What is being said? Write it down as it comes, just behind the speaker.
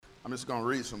I'm just going to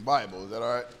read some Bible. Is that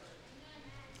all right?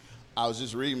 I was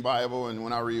just reading Bible, and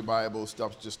when I read Bible,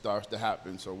 stuff just starts to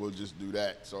happen, so we'll just do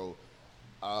that. So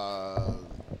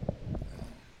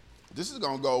this is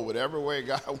going to go whatever way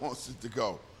God wants it to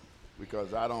go,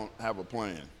 because I don't have a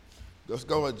plan. Let's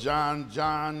go with John,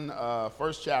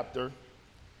 first chapter,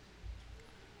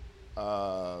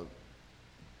 verse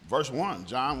 1,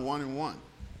 John 1 and 1.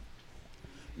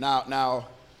 Now,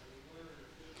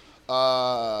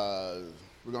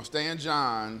 we're going to stay in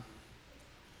John.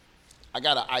 I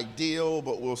got an ideal,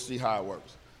 but we'll see how it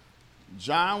works.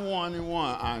 John 1 and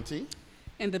 1, Auntie.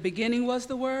 In the beginning was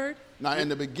the Word. Now, in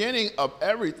the beginning of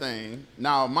everything,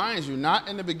 now, mind you, not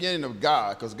in the beginning of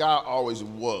God, because God always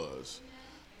was.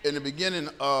 In the beginning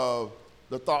of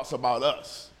the thoughts about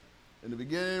us. In the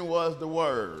beginning was the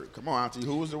Word. Come on, Auntie,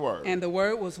 who was the Word? And the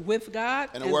Word was with God.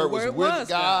 And the Word was with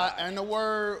God, and the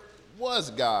Word was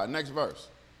God. Next verse.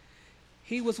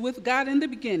 He was with God in the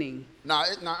beginning. Now,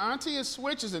 Auntie, it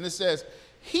switches, and it says,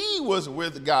 he was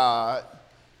with God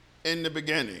in the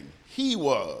beginning. He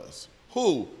was.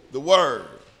 Who? The Word.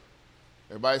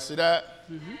 Everybody see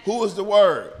that? Mm-hmm. Who was the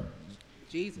Word?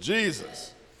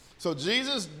 Jesus. So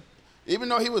Jesus, even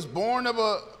though he was born of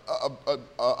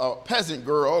a peasant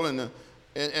girl and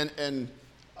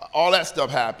all that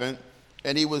stuff happened,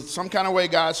 and he was some kind of way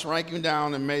God shrank him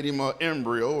down and made him an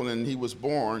embryo, and he was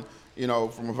born,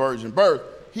 from a virgin birth.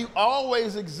 He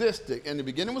always existed. In the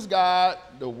beginning was God.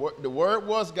 The Word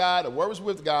was God. The Word was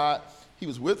with God. He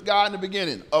was with God in the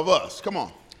beginning of us. Come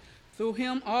on. Through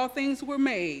him, all things were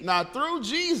made. Now, through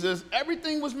Jesus,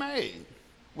 everything was made.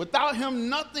 Without him,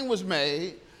 nothing was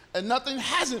made, and nothing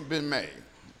hasn't been made.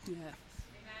 Yeah.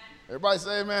 Everybody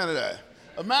say amen to that.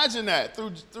 Imagine that.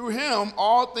 Through him,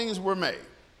 all things were made.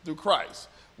 Through Christ.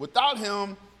 Without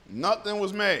him, nothing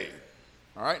was made.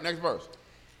 All right, next verse.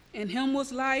 In him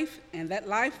was life, and that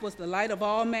life was the light of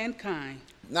all mankind.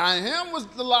 Now, in him was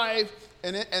the life,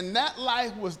 and that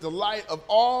life was the light of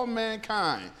all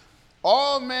mankind.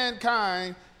 All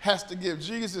mankind has to give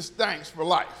Jesus thanks for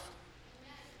life.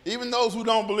 Even those who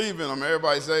don't believe in him,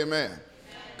 everybody say amen.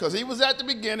 Because he was at the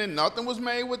beginning, nothing was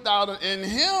made without him. In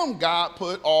him, God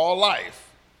put all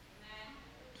life.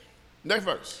 Next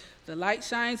verse. The light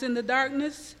shines in the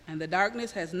darkness, and the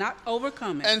darkness has not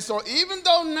overcome it. And so even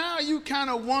though now you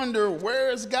kind of wonder, where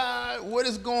is God? What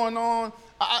is going on?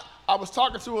 I was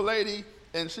talking to a lady,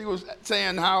 and she was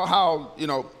saying how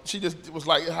she just was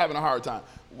like having a hard time.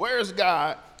 Where is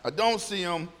God? I don't see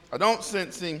him. I don't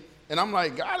sense him. And I'm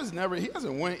like, he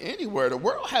hasn't went anywhere.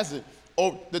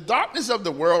 The darkness of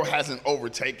the world hasn't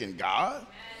overtaken God.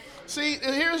 See,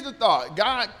 here's the thought.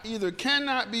 God either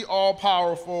cannot be all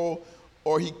powerful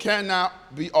or he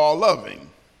cannot be all loving.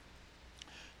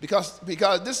 Because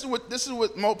this is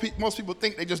what most people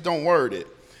think, they just don't word it.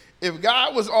 If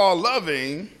God was all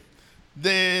loving,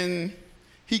 then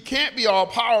he can't be all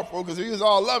powerful, because if he was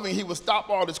all loving, he would stop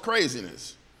all this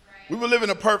craziness. Right. We would live in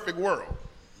a perfect world.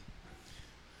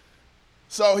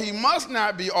 So he must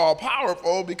not be all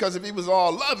powerful, because if he was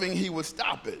all loving, he would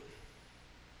stop it.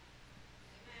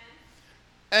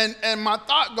 And my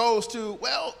thought goes to,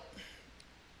 well,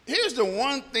 here's the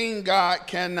one thing God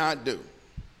cannot do.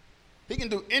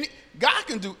 God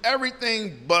can do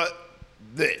everything but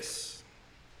this.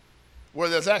 Well,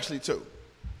 there's actually two.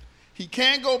 He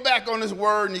can't go back on his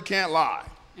word, and he can't lie.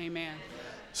 Amen.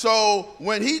 So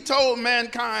when he told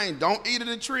mankind, don't eat of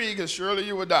the tree because surely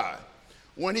you will die,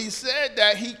 when he said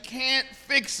that, he can't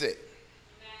fix it.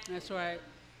 That's right.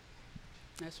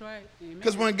 That's right. Amen.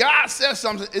 Because when God says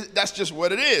something, that's just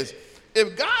what it is.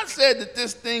 If God said that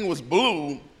this thing was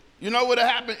blue, you know what'll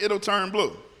happen? It'll turn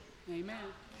blue. Amen.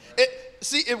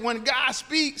 When God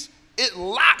speaks, it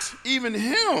locks even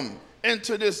him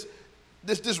into this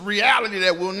reality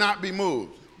that will not be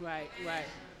moved. Right.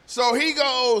 So he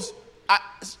goes, I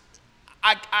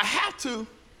have to,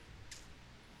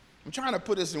 I'm trying to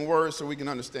put this in words so we can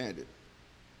understand it.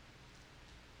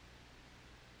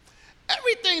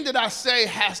 Everything that I say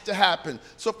has to happen.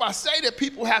 So if I say that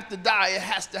people have to die, it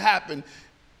has to happen.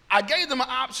 I gave them an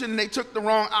option and they took the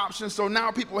wrong option, so now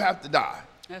people have to die.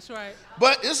 That's right.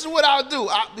 But this is what I'll do,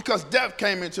 because death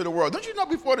came into the world. Don't you know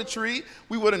before the tree,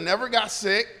 we would have never got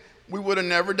sick, we would have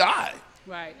never died.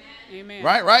 Right. Amen.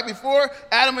 Right? Before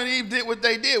Adam and Eve did what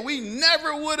they did, we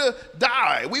never would have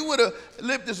died. We would have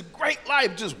lived this great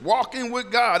life just walking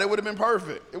with God. It would have been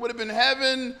perfect. It would have been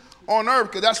heaven on earth,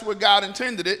 because that's what God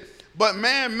intended it. But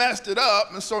man messed it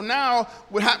up, and so now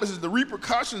what happens is the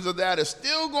repercussions of that is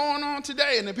still going on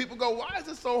today. And then people go, why is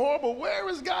it so horrible? Where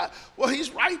is God? Well,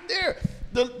 he's right there.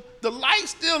 The light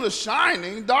still is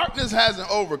shining. Darkness hasn't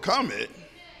overcome it.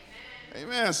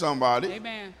 Amen, somebody.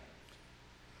 Amen.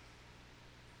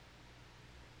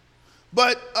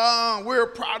 but we're a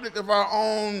product of our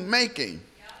own making.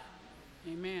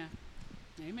 Amen.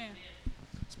 Amen.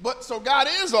 But so God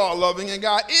is all loving and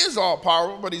God is all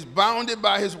powerful, but he's bounded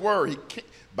by his word.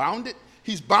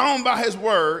 He's bound by his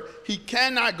word. He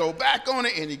cannot go back on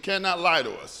it and he cannot lie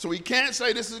to us. So he can't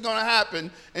say this is going to happen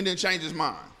and then change his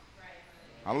mind. Right.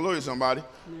 Hallelujah, somebody.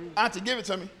 Auntie, give it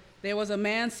to me. There was a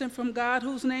man sent from God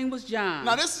whose name was John.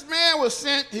 Now this man was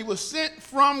sent, he was sent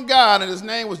from God and his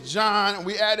name was John, and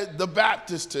we added the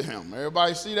Baptist to him.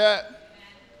 Everybody see that?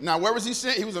 Now where was he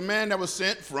sent? He was a man that was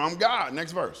sent from God.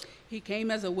 Next verse. He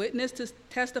came as a witness to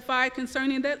testify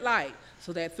concerning that light,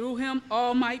 so that through him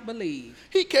all might believe.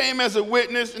 He came as a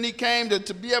witness, and he came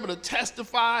to be able to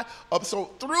testify. So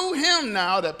through him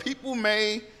now that people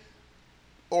may,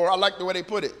 or I like the way they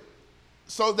put it,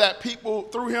 so that people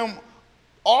through him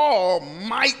all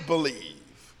might believe.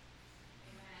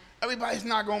 Everybody's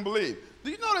not going to believe.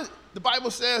 Do you know that the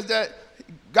Bible says that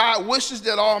God wishes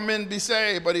that all men be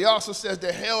saved, but he also says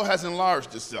that hell has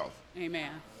enlarged itself.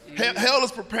 Amen. Hell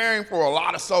is preparing for a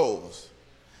lot of souls.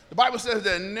 The Bible says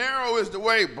that narrow is the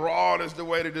way, broad is the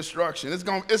way to destruction.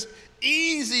 It's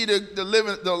easy to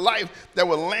live the life that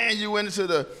will land you into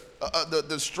the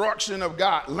destruction of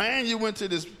God, land you into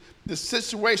this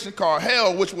situation called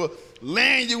hell, which will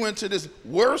land you into this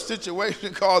worse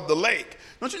situation called the lake.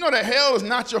 Don't you know that hell is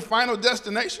not your final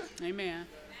destination? Amen.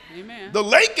 Amen. The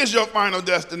lake is your final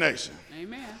destination.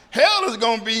 Amen. Hell is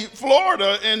going to be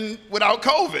Florida without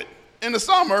COVID in the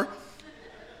summer.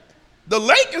 The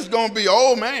lake is going to be,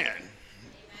 oh man.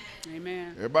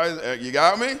 Amen. Everybody, you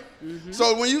got me? Mm-hmm.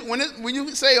 So when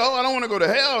you say, oh, I don't want to go to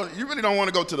hell, you really don't want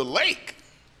to go to the lake.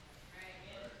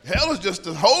 Hell is just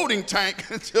a holding tank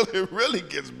until it really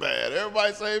gets bad.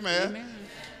 Everybody say amen. Amen.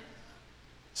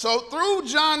 So through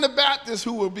John the Baptist,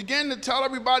 who will begin to tell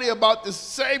everybody about this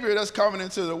Savior that's coming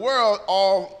into the world,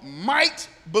 all might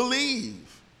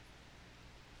believe.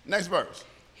 Next verse.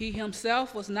 He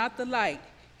himself was not the light.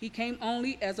 He came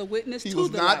only as a witness to the light.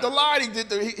 He was not the light.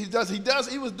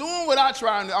 He was doing what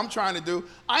I'm trying to do.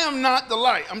 I am not the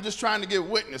light. I'm just trying to give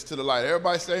witness to the light.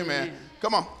 Everybody say amen. Amen.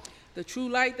 Come on. The true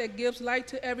light that gives light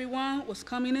to everyone was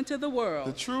coming into the world.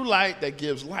 The true light that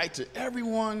gives light to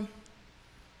everyone,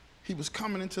 he was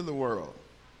coming into the world.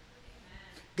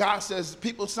 God says,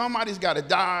 somebody's got to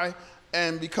die,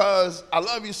 and because I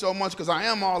love you so much, because I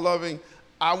am all loving,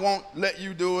 I won't let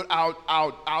you do it.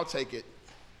 I'll take it.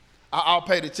 I'll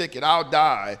pay the ticket. I'll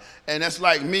die. And that's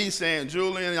like me saying,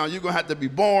 Julian, you're going to have to be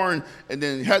born, and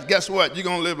then guess what? You're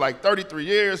going to live like 33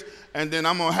 years, and then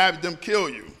I'm going to have them kill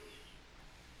you.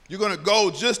 You're going to go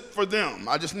just for them.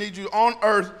 I just need you on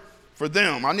earth for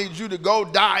them. I need you to go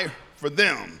die for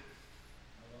them.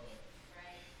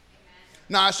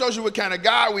 Now, it shows you what kind of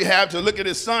God we have to look at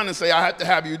his son and say, I have to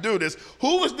have you do this.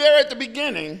 Who was there at the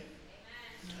beginning?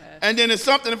 And then it's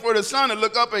something for the son to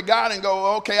look up at God and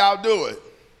go, okay, I'll do it.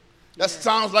 That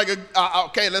sounds like,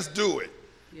 okay, let's do it.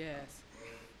 Yes.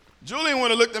 Julian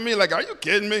would have looked at me like, are you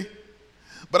kidding me?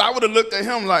 But I would have looked at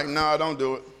him like, no, don't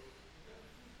do it.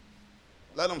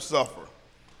 Let him suffer.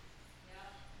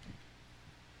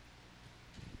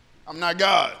 I'm not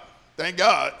God. Thank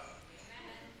God.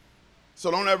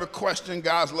 So don't ever question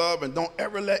God's love, and don't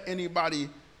ever let anybody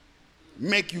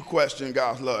make you question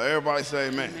God's love. Everybody say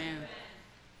amen. Amen.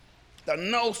 I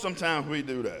know sometimes we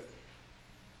do that.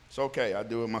 It's okay. I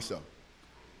do it myself.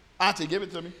 Auntie, give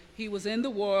it to me. He was in the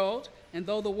world, and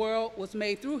though the world was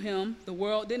made through him, the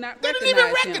world did not recognize him. They didn't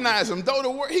even recognize him.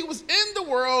 Though he was in the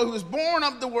world, he was born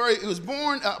of the world. He was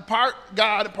born part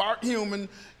God, part human,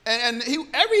 and he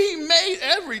made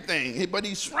everything. But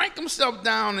he shrank himself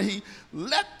down, and he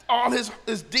left all his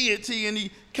deity, and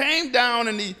he came down,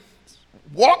 and he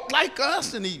walked like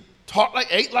us, and he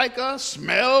ate like us,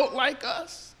 smelled like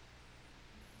us.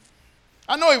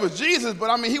 I know he was Jesus, but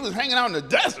I mean, he was hanging out in the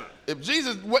desert. If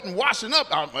Jesus wasn't washing up,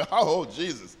 I'm like, oh,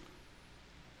 Jesus.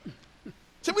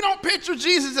 See, we don't picture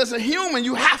Jesus as a human.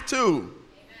 You have to. Amen.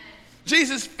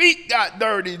 Jesus' feet got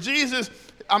dirty. Jesus,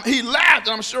 he laughed.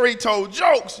 I'm sure he told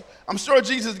jokes. I'm sure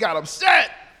Jesus got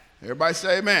upset. Everybody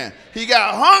say amen. He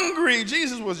got hungry.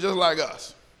 Jesus was just like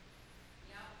us.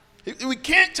 Yep. We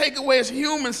can't take away his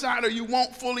human side or you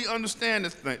won't fully understand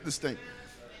this thing.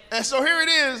 And so here it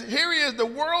is. Here he is. The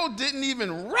world didn't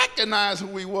even recognize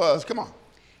who he was. Come on.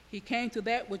 He came to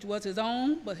that which was his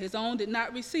own, but his own did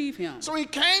not receive him. So he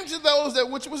came to those that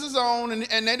which was his own,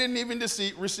 and they didn't even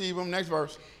receive him. Next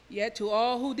verse. Yet to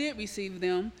all who did receive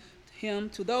him,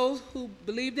 to those who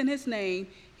believed in his name,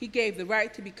 he gave the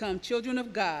right to become children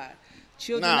of God.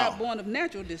 Children not born of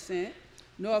natural descent,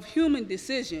 nor of human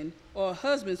decision or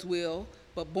husband's will,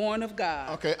 but born of God.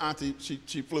 Okay, Auntie,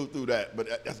 she flew through that, but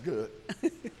that's good.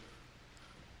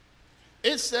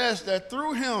 it says that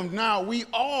through him now we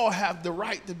all have the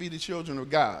right to be the children of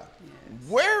God. Yes.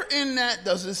 Where in that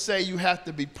does it say you have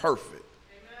to be perfect?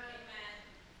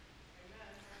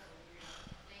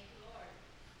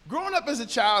 Growing up as a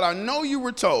child, I know you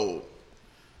were told,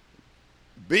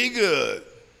 be good,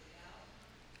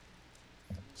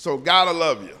 so God will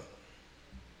love you.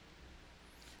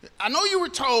 I know you were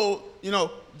told,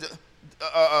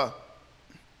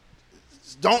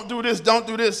 don't do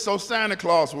this, so Santa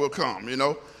Claus will come,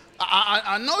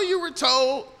 I know you were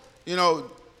told,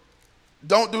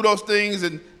 don't do those things,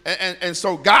 and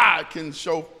so God can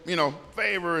show,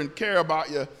 favor and care about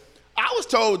you. I was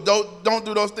told, don't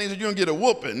do those things or you're going to get a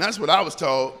whooping. That's what I was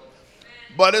told.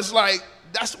 But it's like,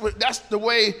 that's the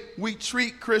way we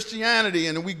treat Christianity,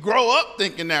 and we grow up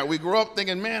thinking that. We grow up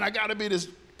thinking, man, I got to be this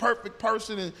perfect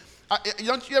person. And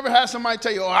don't you ever have somebody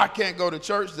tell you, I can't go to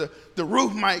church, the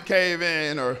roof might cave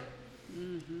in, or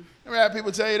ever have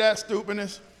people tell you that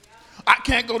stupidness? I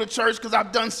can't go to church because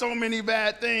I've done so many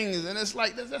bad things. And it's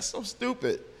like, that's so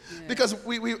stupid. Yeah. Because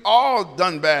we've all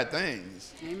done bad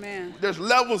things. Amen. There's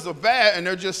levels of bad, and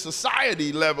they're just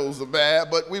society levels of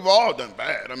bad, but we've all done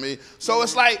bad. So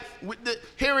It's like,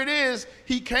 here it is.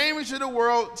 He came into the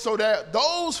world so that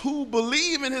those who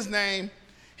believe in his name,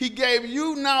 he gave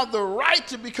you now the right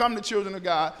to become the children of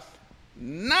God,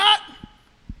 not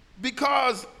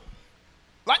because,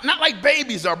 not like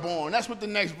babies are born. That's what the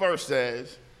next verse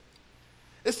says.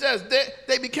 It says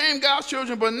they became God's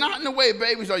children, but not in the way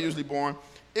babies are usually born.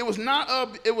 It was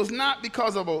not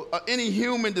because of any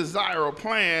human desire or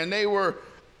plan. They were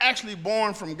actually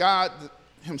born from God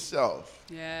himself.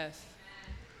 Yes.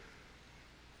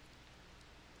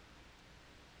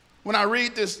 When I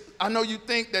read this, I know you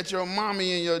think that your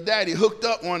mommy and your daddy hooked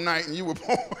up one night and you were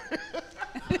born.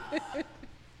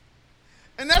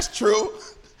 And that's true.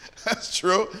 That's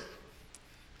true.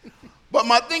 But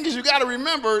my thing is, you got to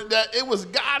remember that it was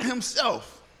God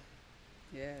himself.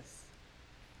 Yes.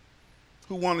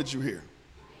 Who wanted you here.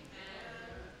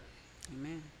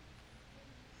 Amen.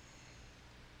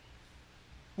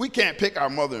 We can't pick our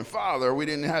mother and father. We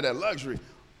didn't have that luxury.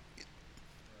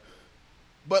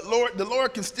 But the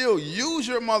Lord can still use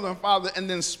your mother and father and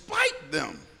then spite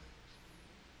them.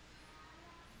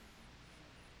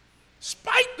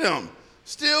 Spite them.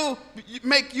 Still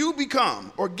make you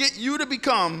become, or get you to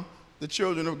become, the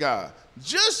children of God.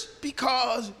 Just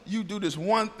because you do this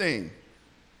one thing,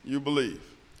 you believe.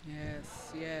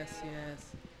 Yes, yes,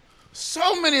 yes.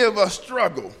 So many of us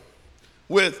struggle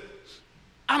with,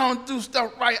 I don't do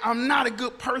stuff right. I'm not a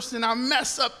good person. I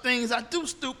mess up things. I do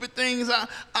stupid things.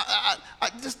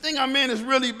 This thing I'm in is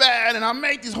really bad, and I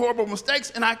make these horrible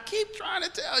mistakes, and I keep trying to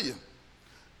tell you,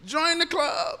 join the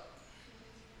club.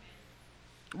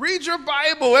 Read your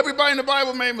Bible. Everybody in the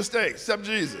Bible made mistakes, except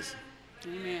Jesus.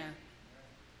 Amen.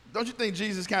 Don't you think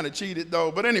Jesus kind of cheated,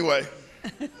 though? But anyway.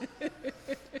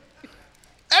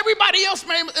 Everybody else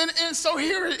made, and so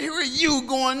here are you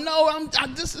going, no,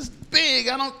 this is big.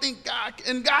 I don't think God,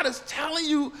 and God is telling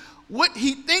you what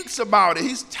he thinks about it.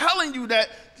 He's telling you that,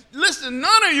 listen,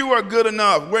 none of you are good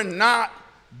enough. We're not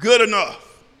good enough.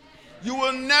 You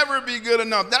will never be good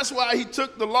enough. That's why he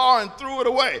took the law and threw it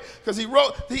away. Because he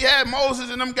had Moses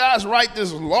and them guys write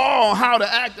this law on how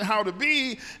to act and how to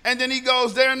be. And then he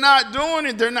goes, they're not doing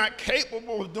it. They're not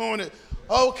capable of doing it.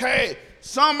 Okay,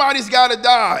 somebody's got to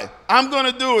die. I'm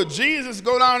going to do it. Jesus,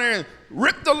 go down there and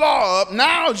rip the law up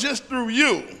now just through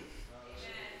you.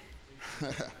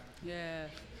 Yeah.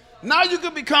 Now you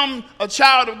can become a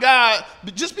child of God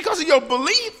just because of your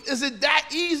belief. Is it that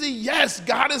easy? Yes,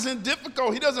 God isn't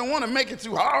difficult. He doesn't want to make it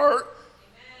too hard.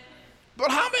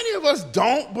 But how many of us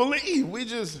don't believe?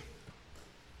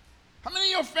 How many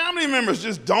of your family members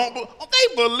just don't believe? Oh,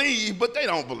 they believe, but they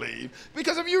don't believe.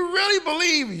 Because if you really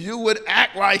believe, you would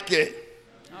act like it.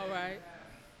 All right.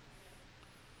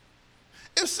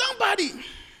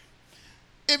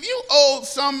 If you owed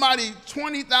somebody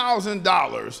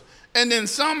 $20,000, and then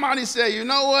somebody say, you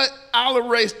know what? I'll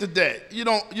erase the debt. You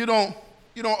don't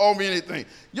owe me anything.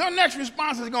 Your next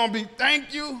response is going to be,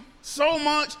 thank you so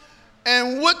much,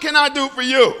 and what can I do for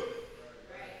you?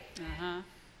 Uh-huh.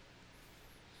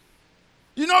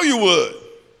 You know you would.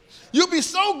 You'll be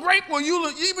so grateful.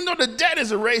 Even though the debt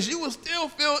is erased, you will still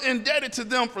feel indebted to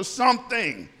them for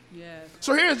something. Yes.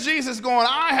 So here's Jesus going,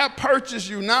 I have purchased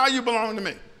you. Now you belong to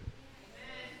me.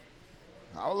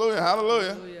 Hallelujah,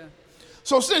 hallelujah. Hallelujah.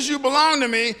 So since you belong to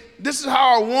me, this is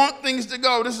how I want things to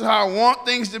go. This is how I want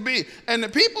things to be. And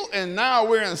now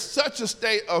we're in such a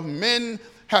state of men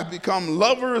have become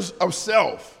lovers of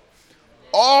self.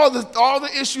 All the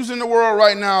issues in the world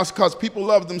right now is because people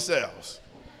love themselves.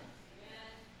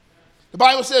 The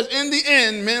Bible says, in the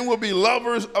end, men will be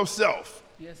lovers of self.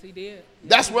 Yes, he did. Yes,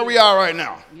 That's where we are right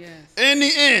now. Yes. In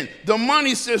the end, the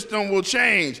money system will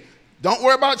change. Don't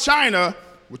worry about China.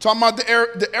 We're talking about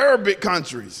the Arabic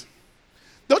countries.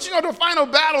 Don't you know the final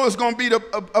battle is going to be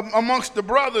amongst the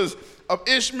brothers of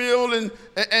Ishmael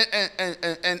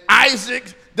and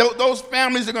Isaac? Those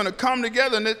families are going to come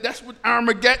together, and that's what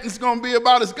Armageddon is going to be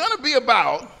about. It's going to be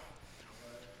about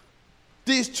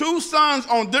these two sons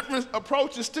on different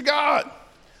approaches to God.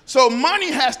 So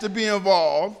money has to be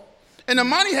involved, and the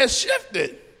money has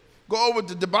shifted. Go over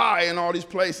to Dubai and all these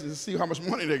places and see how much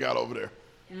money they got over there.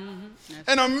 Mm-hmm.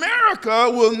 And America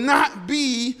will not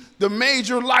be the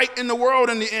major light in the world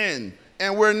in the end,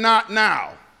 and we're not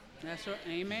now. That's right.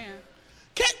 Amen.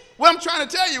 What I'm trying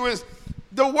to tell you is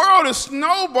the world is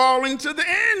snowballing to the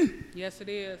end. Yes, it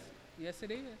is. Yes,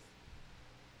 it is.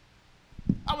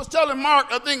 I was telling Mark,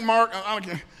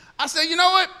 I said, you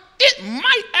know what? It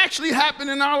might actually happen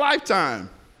in our lifetime.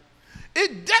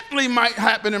 It definitely might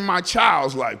happen in my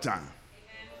child's lifetime.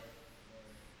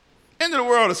 End of the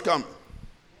world is coming.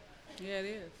 Yeah, it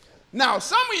is. Now,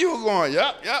 some of you are going,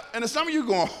 yep, and some of you are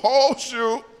going, oh,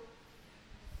 shoot.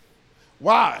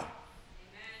 Why?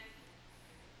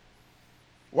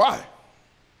 Why?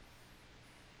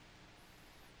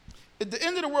 If the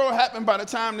end of the world happened by the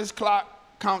time this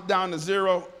clock count down to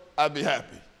 0, I'd be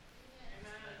happy.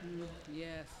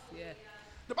 Yes, yes.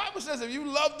 The Bible says if you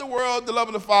love the world, the love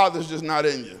of the Father is just not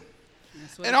in you.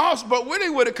 And also, but really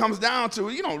what it comes down to,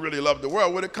 you don't really love the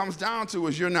world. What it comes down to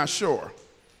is you're not sure.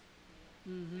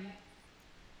 Mm-hmm.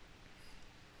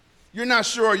 You're not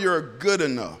sure you're good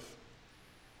enough.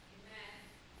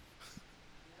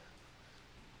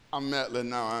 I'm meddling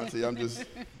now, Auntie.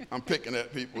 I'm picking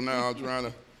at people now. I'm trying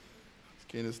to,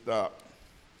 can't stop.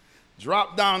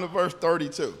 Drop down to verse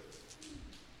 32.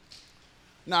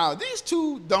 Now, these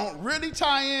two don't really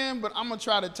tie in, but I'm going to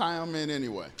try to tie them in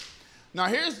anyway. Now,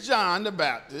 here's John the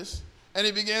Baptist, and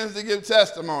he begins to give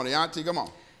testimony. Auntie, come on.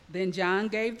 Then John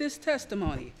gave this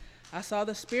testimony. I saw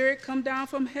the Spirit come down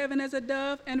from heaven as a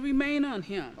dove and remain on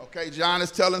him. Okay, John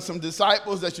is telling some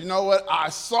disciples that, you know what, I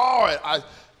saw it.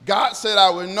 God said I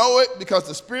would know it because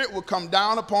the Spirit will come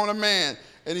down upon a man.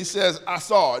 And he says, I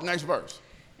saw it. Next verse.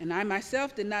 And I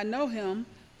myself did not know him,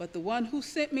 but the one who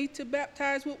sent me to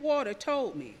baptize with water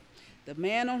told me, the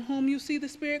man on whom you see the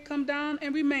Spirit come down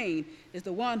and remain is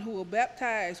the one who will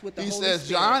baptize with the Holy Spirit. He says,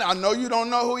 John, I know you don't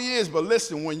know who he is, but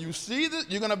listen, when you see this,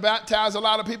 you're going to baptize a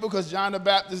lot of people because John the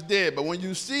Baptist did. But when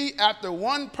you see after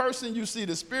one person, you see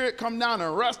the Spirit come down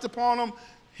and rest upon him,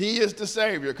 he is the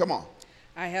Savior. Come on.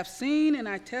 I have seen and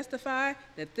I testify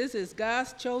that this is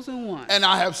God's chosen one. And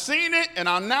I have seen it, and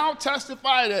I now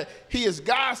testify that he is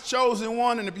God's chosen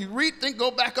one. And if you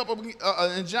go back up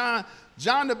in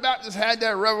John the Baptist had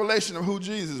that revelation of who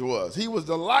Jesus was. He was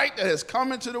the light that has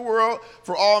come into the world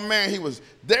for all men. He was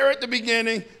there at the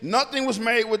beginning. Nothing was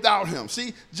made without him.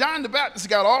 See, John the Baptist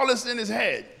got all this in his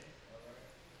head.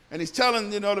 And he's telling,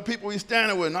 the people he's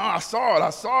standing with, no, I saw it. I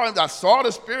saw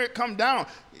the Spirit come down.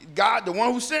 God, the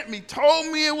one who sent me,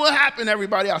 told me it will happen,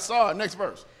 everybody. I saw it. Next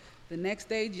verse. The next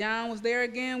day, John was there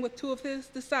again with two of his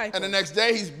disciples. And the next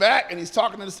day, he's back, and he's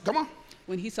talking to this. Come on.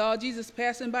 When he saw Jesus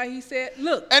passing by, he said,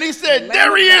 look. And he said,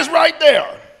 there he is right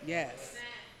there. Yes.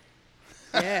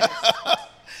 Yes.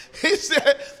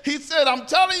 He said, I'm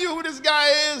telling you who this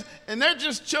guy is, and they're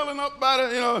just chilling up by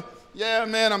the, yeah,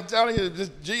 man, I'm telling you,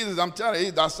 just Jesus, I'm telling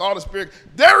you, I saw the Spirit.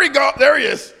 There he go. There he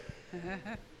is.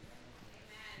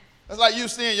 That's like you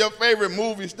seeing your favorite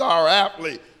movie star or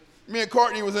athlete. Me and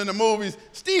Courtney was in the movies.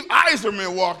 Steve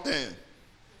Yzerman walked in.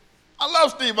 I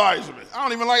love Steve Yzerman. I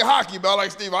don't even like hockey, but I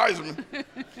like Steve Yzerman.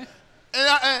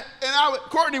 and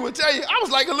Courtney would tell you, I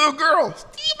was like a little girl.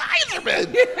 Steve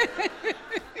Yzerman.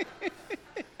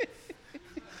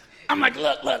 I'm like,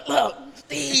 look,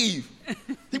 Steve.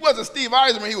 He wasn't Steve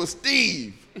Yzerman, he was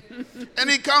Steve. And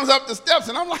he comes up the steps,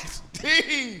 and I'm like,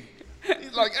 Steve.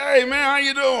 He's like, hey, man, how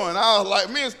you doing? I was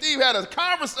like, me and Steve had a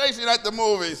conversation at the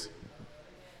movies.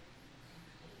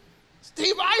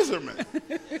 Steve Yzerman.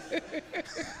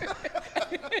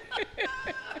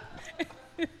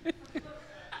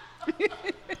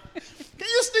 Can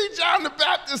you see John the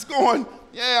Baptist going,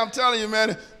 yeah, I'm telling you,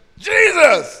 man,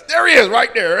 Jesus, there he is,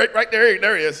 right there,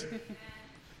 there he is.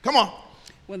 Come on.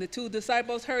 When the two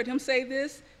disciples heard him say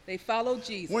this, they followed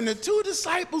Jesus. When the two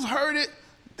disciples heard it,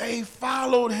 they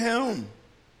followed him.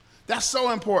 That's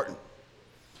so important.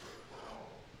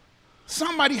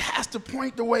 Somebody has to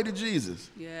point the way to Jesus.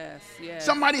 Yes, yes.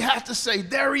 Somebody has to say,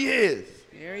 there he is.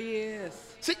 There he is.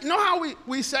 See, you know how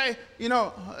we say,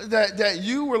 that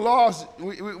you were lost.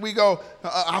 We go,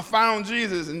 I found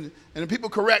Jesus. And people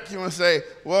correct you and say,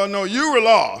 well, no, you were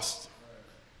lost.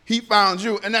 He found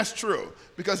you, and that's true,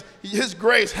 because his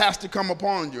grace has to come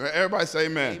upon you. Everybody say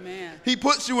amen. Amen. He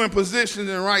puts you in positions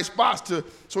in the right spots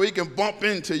so he can bump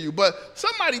into you. But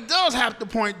somebody does have to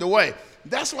point the way.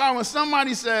 That's why when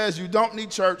somebody says you don't need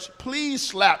church, please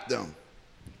slap them.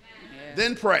 Yeah.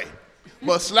 Then pray.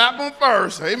 But slap them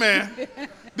first, amen.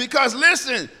 Because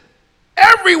listen,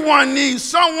 everyone needs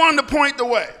someone to point the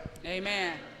way.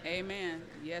 Amen. Amen.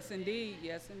 Yes, indeed.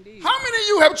 Yes, indeed. How many of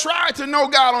you have tried to know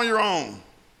God on your own?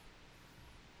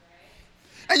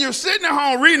 And you're sitting at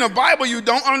home reading a Bible you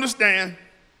don't understand,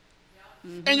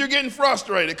 and you're getting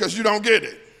frustrated because you don't get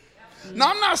it.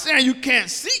 Now, I'm not saying you can't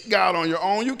seek God on your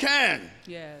own. You can.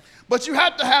 Yes. But you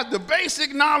have to have the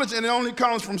basic knowledge, and it only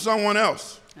comes from someone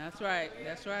else. That's right.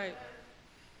 That's right.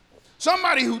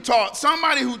 Somebody who taught,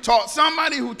 somebody who taught,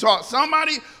 somebody who taught,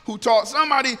 somebody who taught,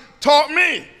 somebody taught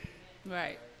me.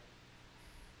 Right.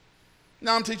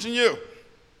 Now I'm teaching you.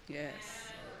 Yes.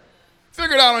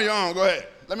 Figure it out on your own. Go ahead.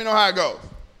 Let me know how it goes.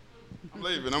 I'm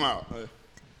leaving. I'm out.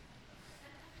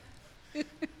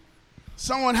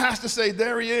 Someone has to say,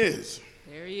 there he is.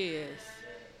 There he is.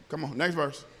 Come on, next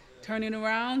verse. Turning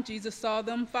around, Jesus saw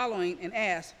them following and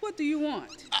asked, what do you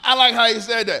want? I like how he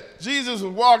said that. Jesus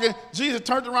was walking. Jesus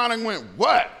turned around and went,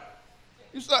 what?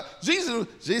 You saw, Jesus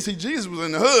was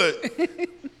in the hood.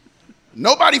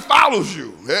 Nobody follows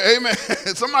you. Amen.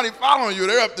 Somebody following you,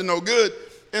 they're up to no good.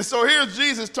 And so here's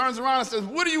Jesus, turns around and says,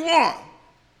 what do you want?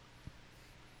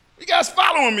 What you guys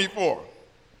following me for?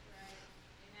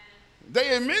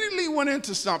 They immediately went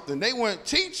into something. They went,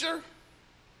 teacher,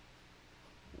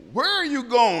 where are you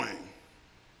going?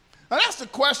 Now that's the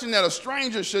question that a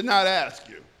stranger should not ask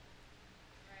you.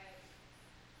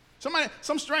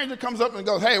 Some stranger comes up and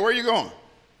goes, hey, where are you going?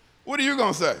 What are you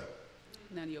going to say?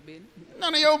 None of your business.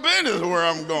 None of your business where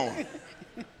I'm going.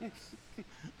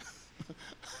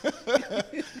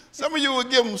 Some of you would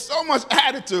give them so much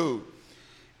attitude.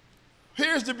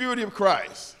 Here's the beauty of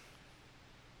Christ.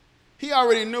 He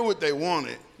already knew what they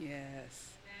wanted.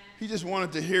 Yes. He just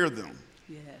wanted to hear them.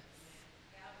 Yes.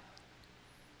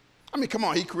 I mean, come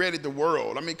on, he created the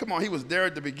world. I mean, come on, he was there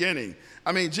at the beginning.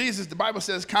 I mean, Jesus, the Bible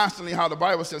says constantly how the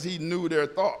Bible says he knew their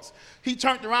thoughts. He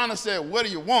turned around and said, what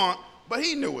do you want? But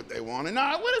he knew what they wanted.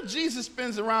 Now, what if Jesus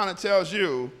spins around and tells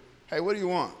you, hey, what do you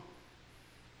want?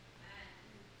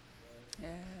 Yeah.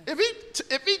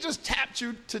 If he just tapped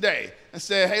you today and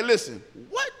said, hey, listen,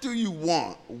 what do you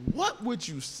want? What would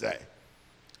you say?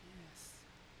 Yes.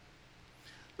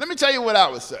 Let me tell you what I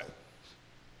would say.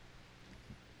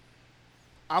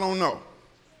 I don't know.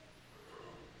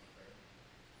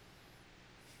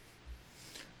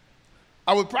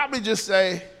 I would probably just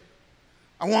say,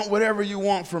 I want whatever you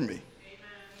want from me.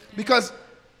 Because,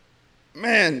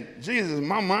 man, Jesus,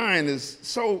 my mind is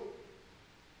so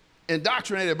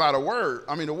indoctrinated by the word.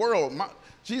 I mean, the world,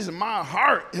 Jesus, my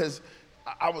heart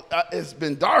it's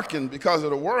been darkened because of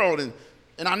the world. And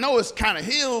I know it's kind of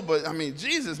healed, but I mean,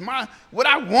 Jesus, what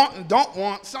I want and don't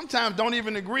want sometimes don't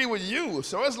even agree with you.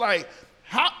 So it's like,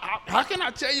 how can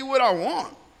I tell you what I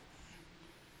want?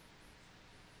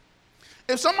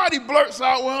 If somebody blurts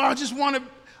out, well, I just want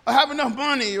to have enough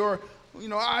money, or,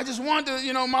 I just want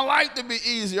to, my life to be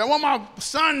easy. I want my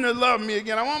son to love me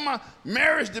again. I want my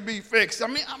marriage to be fixed. I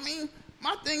mean,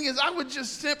 my thing is I would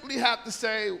just simply have to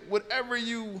say whatever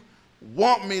you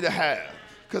want me to have,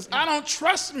 because I don't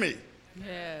trust me.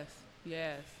 Yes,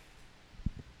 yes.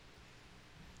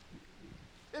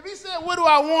 If he said, what do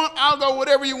I want? I'll go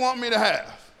whatever you want me to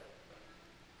have.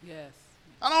 Yes.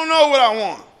 I don't know what I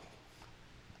want.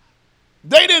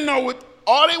 They didn't know what,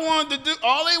 all they wanted to do,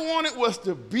 all they wanted was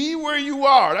to be where you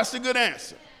are. That's a good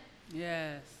answer.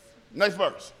 Yes. Next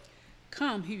verse.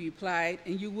 Come, he replied,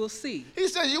 and you will see. He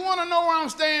said, you want to know where I'm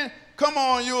staying? Come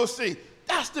on, you'll see.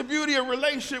 That's the beauty of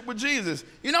relationship with Jesus.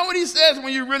 You know what he says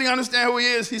when you really understand who he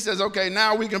is? He says, okay,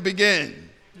 now we can begin.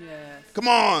 Yes. Come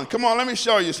on, let me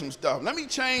show you some stuff. Let me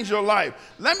change your life.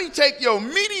 Let me take your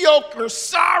mediocre,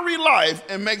 sorry life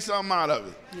and make something out of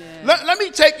it. Yes. Let me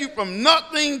take you from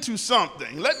nothing to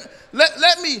something.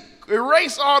 Let me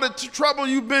erase all the trouble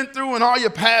you've been through and all your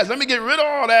past. Let me get rid of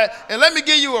all that, and let me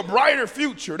give you a brighter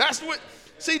future. That's what,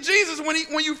 see, Jesus, when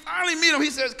you finally meet him, he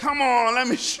says, come on, let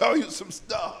me show you some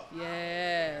stuff.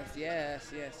 Yes.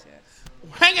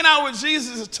 Hanging out with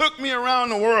Jesus took me around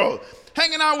the world.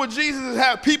 Hanging out with Jesus has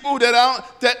had people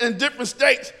that in different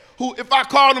states who, if I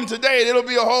called them today, it'll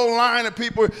be a whole line of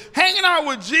people. Hanging out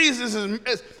with Jesus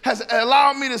has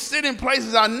allowed me to sit in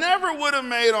places I never would have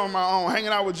made on my own. Hanging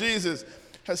out with Jesus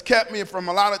has kept me from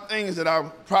a lot of things that I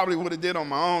probably would have did on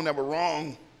my own that were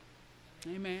wrong.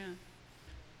 Amen.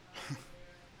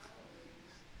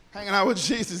 Hanging out with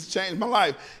Jesus changed my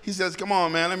life. He says, come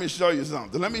on, man, let me show you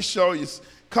something. Let me show you.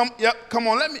 Come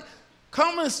on,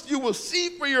 come and you will see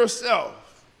for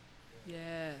yourself.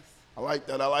 Yes. I like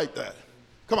that.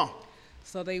 Come on.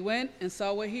 So they went and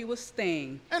saw where he was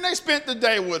staying. And they spent the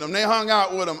day with him. They hung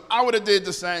out with him. I would have did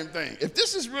the same thing. If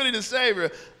this is really the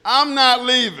Savior, I'm not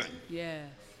leaving. Yes.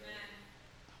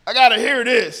 I got to hear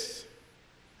this.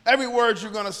 Every word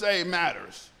you're going to say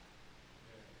matters.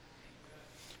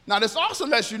 Now, this also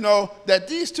lets you know that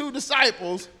these two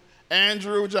disciples,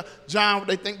 Andrew, John, what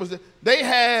they think was they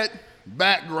had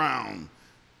background.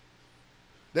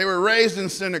 They were raised in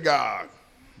synagogue.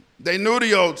 They knew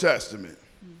the Old Testament.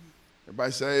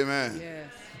 Everybody say amen.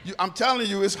 Yes. I'm telling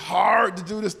you, it's hard to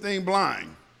do this thing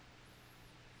blind.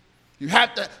 You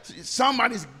have to,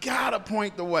 somebody's got to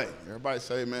point the way. Everybody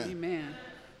say amen. Amen.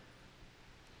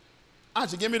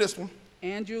 Auntie, give me this one.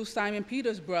 Andrew, Simon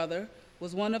Peter's brother,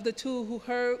 was one of the two who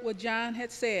heard what John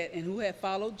had said and who had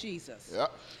followed Jesus.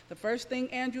 Yep. The first thing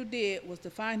Andrew did was to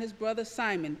find his brother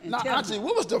Simon and now, tell Auntie, him.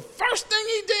 what was the first thing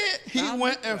he did? He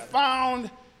went and found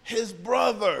his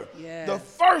brother. Yes. The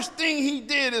first thing he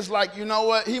did is like, you know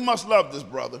what? He must love this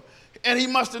brother. And he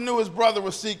must have knew his brother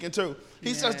was seeking too.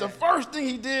 He says the first thing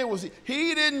he did was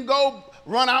he didn't go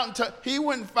run out and he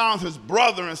went and found his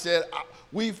brother and said,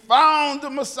 we found the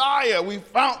Messiah. We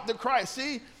found the Christ.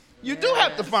 See, you do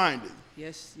have to find him.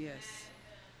 Yes, yes.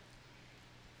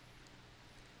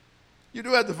 You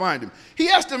do have to find him. He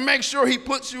has to make sure he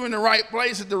puts you in the right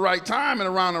place at the right time and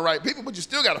around the right people, but you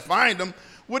still got to find him.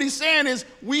 What he's saying is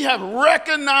we have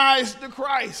recognized the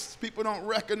Christ. People don't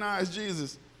recognize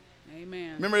Jesus.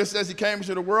 Amen. Remember it says he came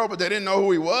into the world, but they didn't know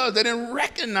who he was. They didn't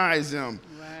recognize him.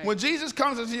 Right. When Jesus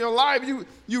comes into your life,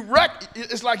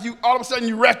 it's like you all of a sudden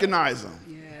you recognize him.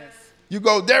 Yes. You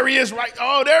go, there he is, right?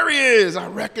 Oh, there he is. I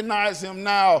recognize him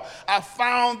now. I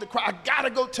found the Christ. I got to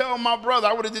go tell my brother.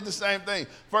 I would have did the same thing.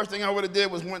 First thing I would have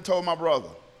did was went and told my brother.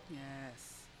 Yes.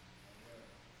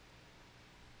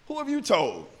 Who have you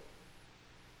told?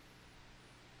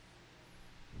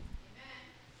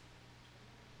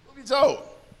 Who have you told?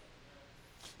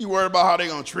 You worry about how they're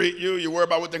going to treat you. You worry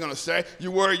about what they're going to say.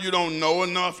 You worry you don't know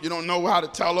enough. You don't know how to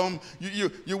tell them.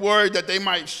 You worry that they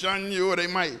might shun you or they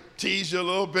might tease you a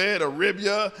little bit or rib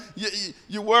you.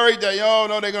 You worry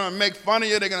that, they're going to make fun of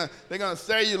you. They're going to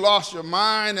say you lost your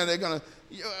mind and they're going to,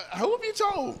 who have you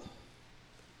told?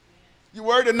 You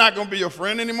worry they're not going to be your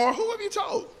friend anymore. Who have you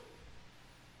told?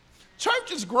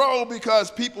 Churches grow because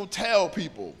people tell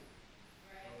people.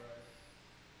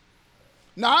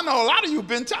 Now, I know a lot of you have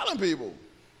been telling people.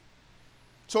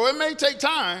 So it may take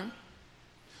time,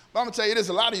 but I'm going to tell you this,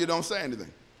 a lot of you don't say anything.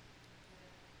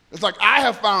 It's like I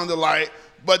have found the light,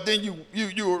 but then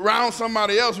you around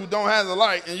somebody else who don't have the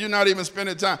light and you're not even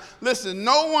spending time. Listen,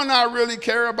 no one I really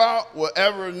care about will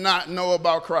ever not know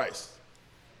about Christ.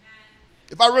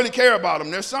 If I really care about them,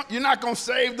 you're not going to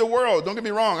save the world. Don't get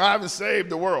me wrong, I haven't saved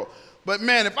the world. But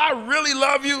man, if I really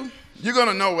love you, you're going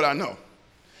to know what I know.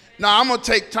 Now, I'm going to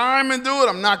take time and do it.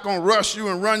 I'm not going to rush you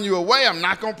and run you away. I'm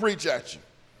not going to preach at you.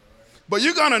 But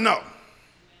you're going to know.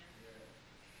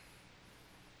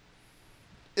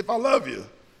 If I love you.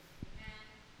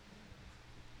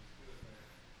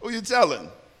 Who you telling?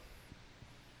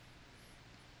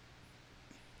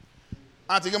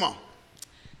 Auntie, come on.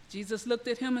 Jesus looked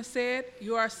at him and said,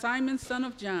 you are Simon, son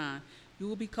of John. You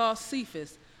will be called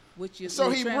Cephas, which is... So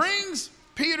he brings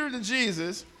Peter to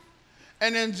Jesus,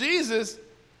 and then Jesus,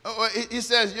 he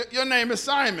says, your name is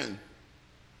Simon.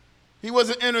 He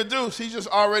wasn't introduced. He just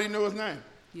already knew his name.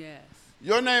 Yes.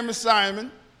 Your name is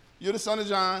Simon. You're the son of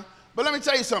John. But let me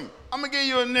tell you something. I'm going to give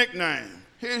you a nickname.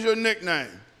 Here's your nickname.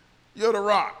 You're the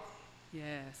Rock.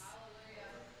 Yes.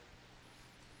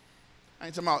 I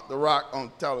ain't talking about the Rock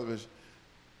on television.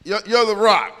 You're the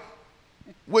Rock.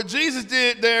 What Jesus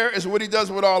did there is what he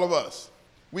does with all of us.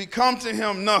 We come to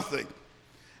him nothing,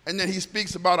 and then he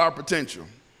speaks about our potential.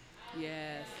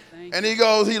 Yes. And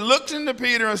he looks into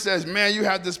Peter and says, man, you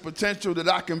have this potential that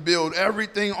I can build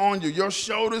everything on you. Your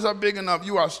shoulders are big enough.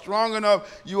 You are strong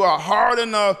enough. You are hard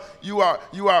enough. You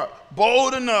are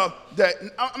bold enough that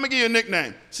I'm going to give you a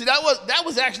nickname. See, that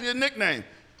was actually a nickname.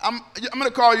 I'm going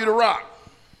to call you the Rock.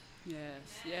 Yes,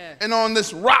 yes. And on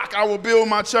this rock, I will build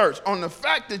my church. On the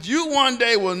fact that you one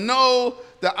day will know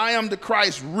that I am the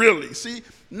Christ really. See,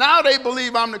 now they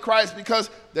believe I'm the Christ because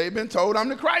they've been told I'm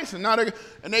the Christ. And now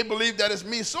they believe that it's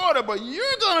me, sort of. But you're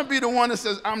going to be the one that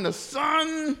says, I'm the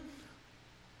Son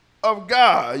of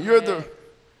God. You're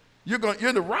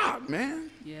the Rock, man.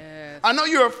 Yes. I know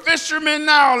you're a fisherman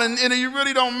now, and you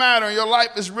really don't matter. And your life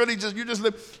is really you just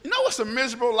live. You know what's a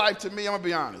miserable life to me? I'm going to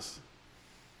be honest.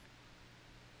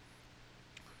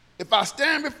 If I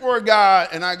stand before God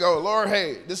and I go, Lord,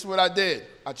 hey, this is what I did.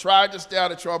 I tried to stay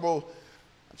out of trouble.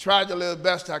 I tried to live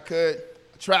best I could.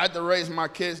 I tried to raise my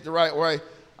kids the right way.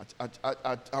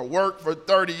 I worked for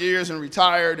 30 years and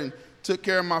retired and took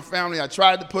care of my family. I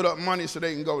tried to put up money so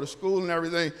they can go to school and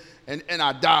everything, and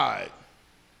I died.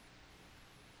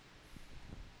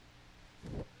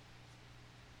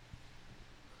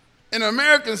 In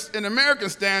American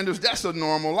standards, that's a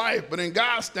normal life. But in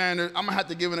God's standards, I'm going to have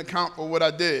to give an account for what I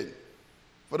did,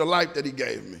 for the life that he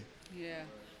gave me. Yeah.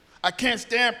 I can't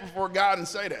stand before God and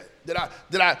say that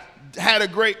I had a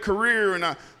great career,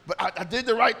 but I did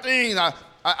the right thing.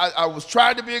 I was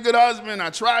tried to be a good husband. I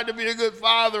tried to be a good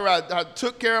father. I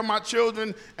took care of my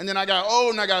children, and then I got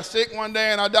old and I got sick one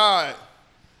day and I died.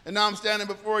 And now I'm standing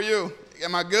before you.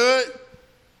 Am I good?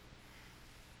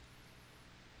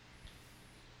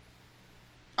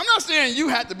 I'm not saying you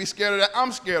have to be scared of that.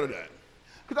 I'm scared of that.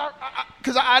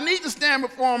 Because I need to stand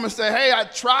before him and say, hey, I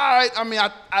tried.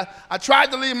 I tried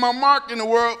to leave my mark in the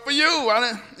world for you.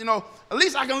 At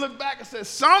least I can look back and say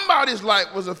somebody's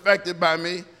life was affected by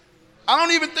me. I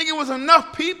don't even think it was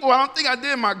enough people. I don't think I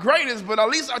did my greatest, but at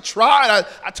least I tried.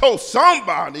 I told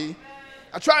somebody.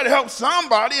 I tried to help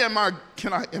somebody. Am I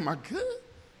good?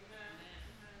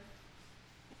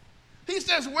 He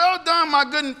says, well done, my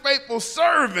good and faithful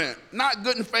servant, not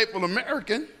good and faithful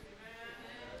American.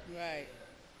 Right.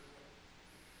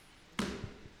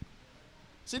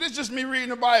 See, this is just me reading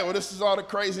the Bible. This is all the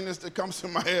craziness that comes to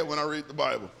my head when I read the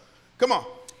Bible. Come on.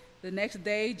 The next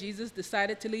day, Jesus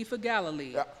decided to leave for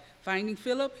Galilee. Yeah. Finding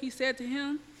Philip, he said to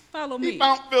him, follow me. He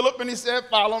found Philip and he said,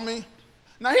 follow me.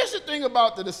 Now, here's the thing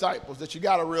about the disciples that you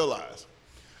got to realize.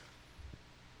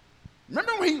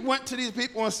 Remember when he went to these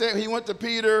people and said, he went to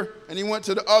Peter and he went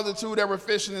to the other two that were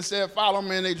fishing and said, follow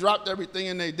me, and they dropped everything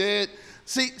and they did.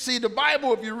 See, the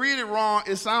Bible, if you read it wrong,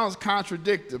 it sounds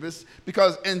contradictory. It's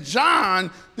because in John,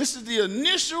 this is the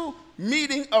initial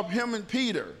meeting of him and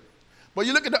Peter. But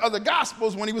you look at the other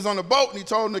Gospels when he was on the boat and he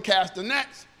told them to cast the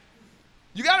nets.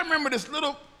 You got to remember this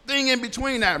little thing in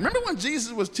between that. Remember when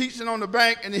Jesus was teaching on the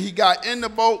bank and then he got in the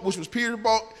boat, which was Peter's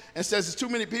boat, and says there's too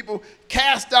many people,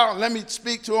 cast out and let me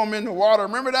speak to them in the water.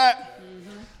 Remember that?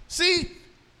 Mm-hmm. See,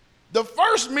 the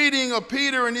first meeting of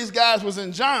Peter and these guys was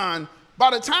in John.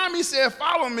 By the time he said,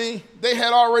 follow me, they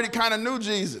had already kind of knew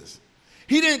Jesus.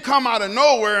 He didn't come out of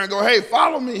nowhere and go, hey,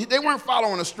 follow me. They weren't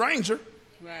following a stranger.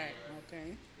 Right,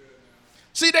 okay.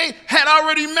 See, they had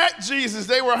already met Jesus.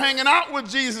 They were hanging out with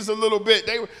Jesus a little bit.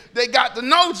 They got to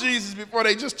know Jesus before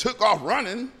they just took off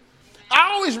running.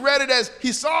 I always read it as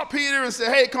he saw Peter and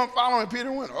said, hey, come follow me.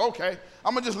 Peter went, okay,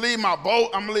 I'm going to just leave my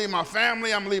boat. I'm going to leave my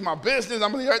family. I'm going to leave my business.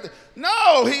 I'm going to leave everything.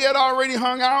 No, he had already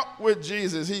hung out with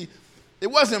Jesus. It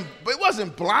wasn't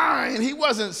blind. He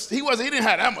didn't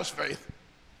have that much faith.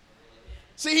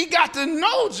 See, he got to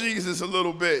know Jesus a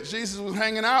little bit. Jesus was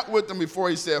hanging out with them before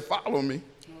he said, follow me.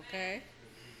 Okay.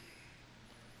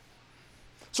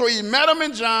 So he met him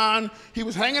in John. He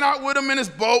was hanging out with him in his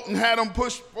boat and had him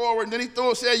push forward. And then he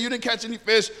said, you didn't catch any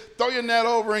fish. Throw your net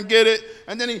over and get it.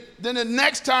 And then the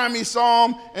next time he saw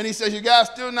him and he says, you guys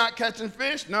still not catching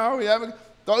fish? No, we haven't.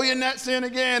 Throw your nets in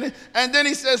again. And then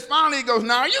he says, finally he goes,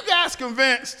 now are you guys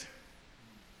convinced?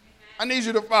 I need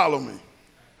you to follow me.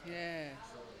 Yes.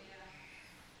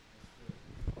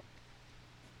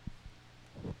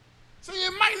 So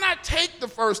it might not take the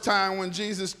first time when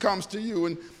Jesus comes to you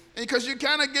and because you're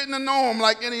kind of getting to know him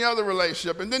like any other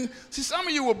relationship. And then, see, some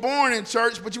of you were born in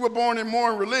church, but you were born in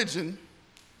more religion.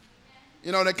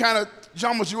 That kind of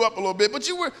jumbles you up a little bit. But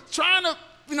you were trying to,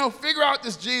 figure out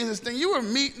this Jesus thing. You were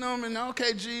meeting him and,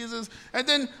 okay, Jesus. And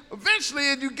then eventually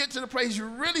you get to the place you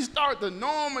really start to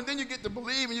know him, and then you get to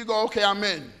believe, and you go, okay, I'm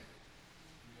in.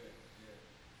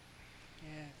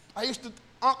 Yeah. I used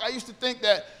to think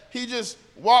that he just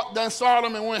walked down, saw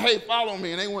them, and went, hey, follow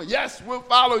me. And they went, yes, we'll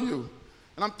follow you.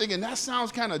 And I'm thinking, that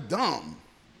sounds kind of dumb,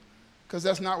 because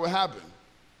that's not what happened.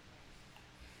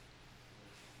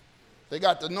 They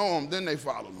got to know him, then they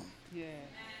followed him. Yeah.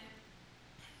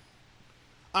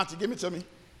 Auntie, give it to me.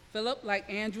 Philip, like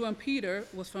Andrew and Peter,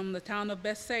 was from the town of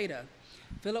Bethsaida.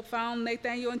 Philip found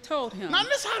Nathanael and told him. Now,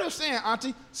 this is how they're saying,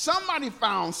 Auntie. Somebody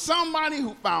found somebody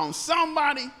who found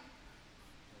somebody.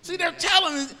 See, they're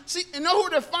telling, you know who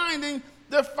they're finding?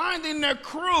 They're finding their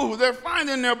crew. They're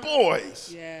finding their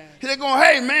boys. Yeah. They're going,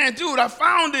 hey, man, dude, I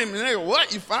found him. And they go,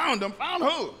 what? You found him? Found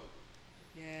who?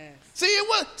 Yes.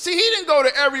 See, he didn't go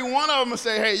to every one of them and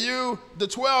say, hey, you, the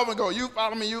 12, and go, you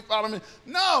follow me, you follow me.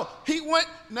 No,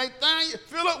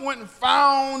 Philip went and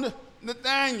found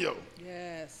Nathanael.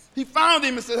 Yes. He found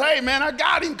him and said, hey, man, I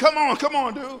got him. Come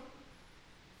on, dude.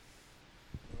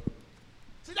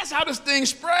 See, that's how this thing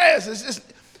spreads.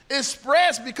 It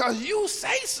spreads because you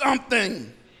say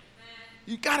something.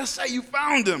 You got to say you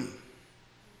found him.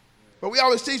 But we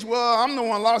always teach, well, I'm the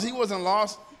one lost. He wasn't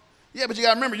lost. Yeah, but you got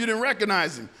to remember, you didn't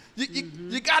recognize him.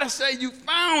 You got to say you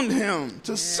found him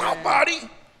to somebody.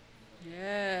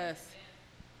 Yes.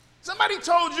 Somebody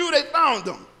told you they found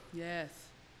him. Yes.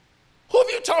 Who have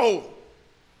you told?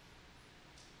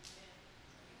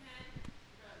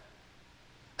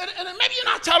 And maybe you're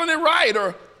not telling it right,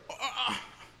 or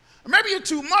maybe you're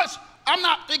too much. I'm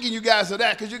not thinking you guys are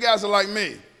that, because you guys are like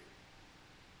me.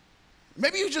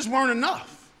 Maybe you just weren't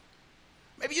enough.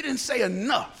 Maybe you didn't say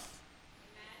enough.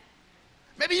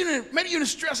 Maybe you didn't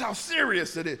stress how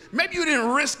serious it is. Maybe you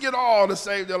didn't risk it all to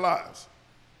save their lives.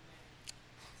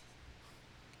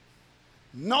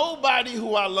 Nobody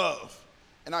who I love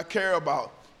and I care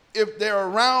about, if they're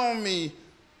around me,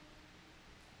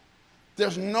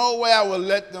 there's no way I would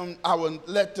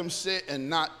let them sit and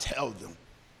not tell them.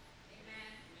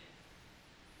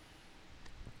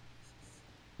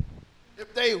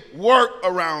 If they work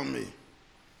around me,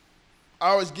 I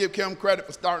always give Kim credit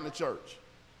for starting the church.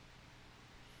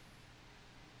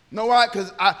 Know why?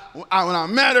 Because when I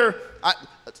met her,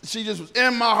 she just was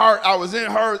in my heart. I was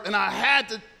in hers, and I had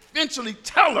to eventually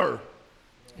tell her,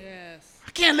 yes,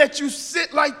 I can't let you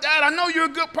sit like that. I know you're a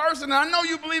good person, and I know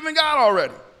you believe in God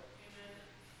already.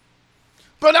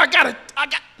 But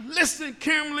listen,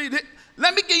 Kimberly,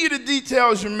 let me give you the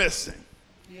details you're missing.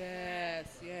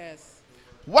 Yes, yes.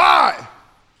 Why?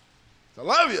 I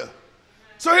love you.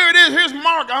 So here it is. Here's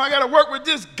Mark. I got to work with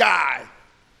this guy.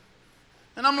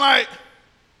 And I'm like,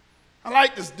 I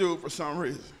like this dude for some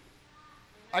reason.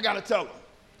 I got to tell him.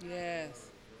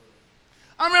 Yes.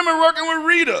 I remember working with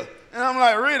Rita. And I'm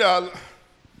like, Rita,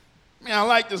 man, I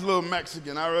like this little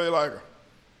Mexican. I really like her.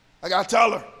 I got to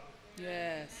tell her.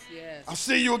 Yes, yes. I'll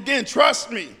see you again.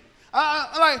 Trust me.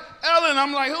 I like Ellen.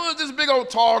 I'm like, who is this big old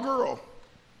tall girl?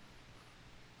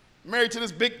 Married to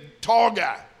this big tall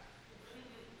guy.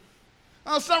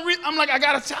 For some reason, I'm like, I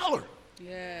got to tell her.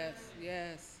 Yes,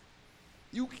 yes.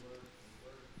 You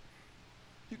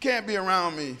can't be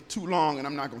around me too long and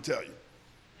I'm not going to tell you.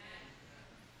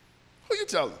 Who you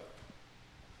telling?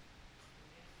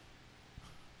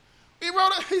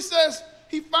 He says,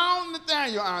 he found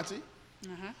Nathaniel, Auntie.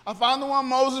 Uh-huh. I found the one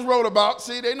Moses wrote about.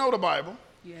 See, they know the Bible.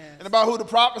 Yes. And about who the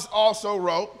prophets also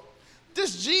wrote.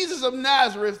 This Jesus of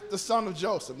Nazareth, the son of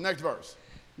Joseph. Next verse.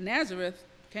 Nazareth,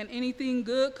 can anything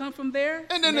good come from there?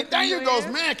 And then Nathaniel goes,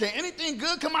 man, can anything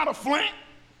good come out of Flint?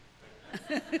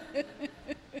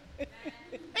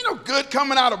 Ain't no good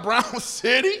coming out of Brown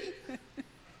City.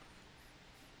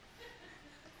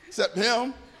 Except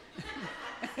him.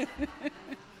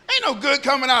 Ain't no good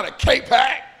coming out of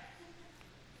K-Pac.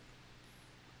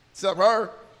 Except her.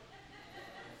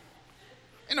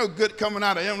 Ain't no good coming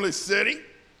out of Emily City.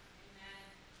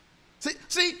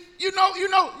 See, you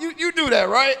do that,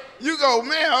 right? You go,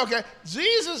 man, okay,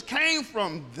 Jesus came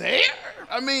from there?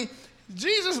 I mean,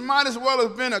 Jesus might as well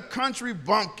have been a country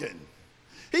bumpkin.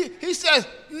 He says,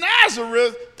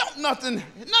 Nazareth, don't nothing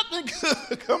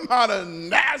good come out of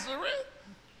Nazareth.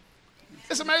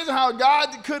 It's amazing how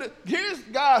here's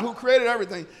God who created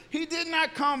everything. He did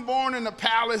not come born in a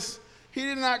palace. He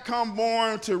did not come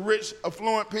born to rich,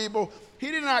 affluent people.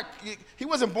 He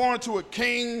wasn't born to a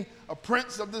king, a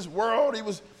prince of this world.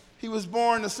 He was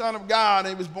born the Son of God,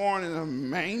 and he was born in a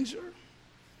manger.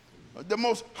 The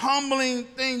most humbling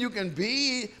thing you can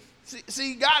be.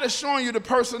 See, God is showing you the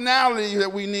personality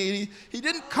that we need. He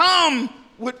didn't come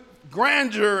with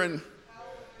grandeur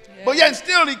but yet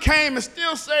still he came and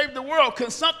still saved the world. Can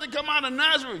something come out of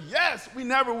Nazareth? Yes, we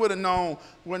never would have known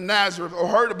what Nazareth or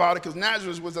heard about it, because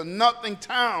Nazareth was a nothing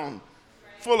town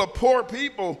full of poor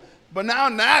people. But now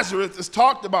Nazareth is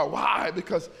talked about. Why?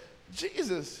 Because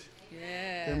Jesus.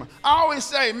 Yeah. I always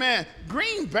say, man,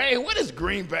 Green Bay, what is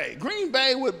Green Bay? Green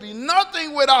Bay would be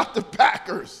nothing without the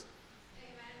Packers.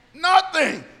 Amen.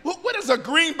 Nothing. What is a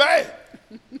Green Bay?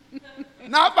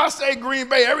 Now if I say Green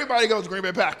Bay, everybody goes Green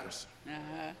Bay Packers.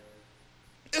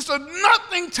 It's a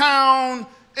nothing town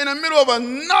in the middle of a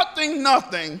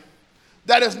nothing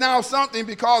that is now something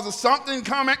because of something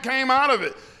came out of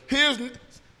it. Can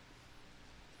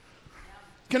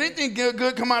anything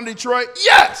good come out of Detroit?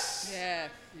 Yes. Yeah.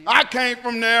 I came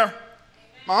from there.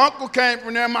 My uncle came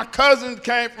from there. My cousin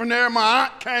came from there. My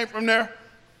aunt came from there.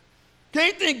 Can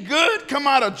anything good come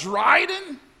out of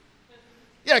Dryden?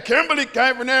 Yeah, Kimberly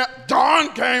came from there.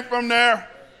 Dawn came from there.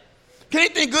 Can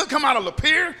anything good come out of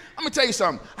Lapeer? I'm going to tell you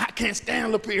something. I can't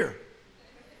stand Lapeer.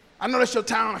 I know that's your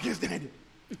town. I can't stand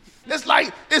it. It's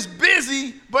like, it's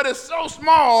busy, but it's so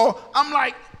small. I'm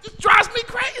like, it drives me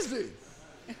crazy.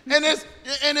 And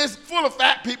it's full of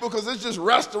fat people because it's just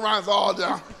restaurants all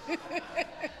down.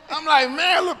 I'm like,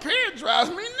 man, Lapeer drives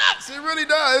me nuts. It really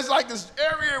does. It's like this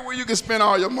area where you can spend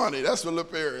all your money. That's what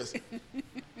Lapeer is.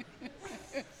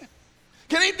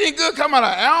 Can anything good come out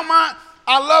of Almont?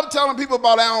 I love telling people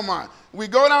about Almont. We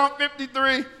go down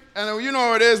 53, and you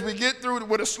know what it is. We get through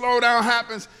where the slowdown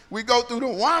happens. We go through the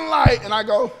one light, and I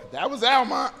go, that was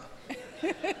Almont.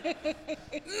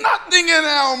 Nothing in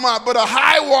Almont but a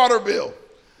high water bill.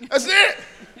 That's it.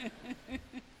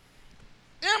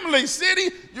 Emily City,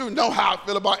 you know how I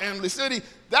feel about Emily City.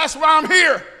 That's why I'm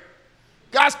here.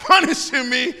 God's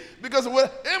punishing me because of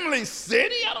what Emily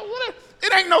City?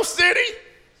 It ain't no city.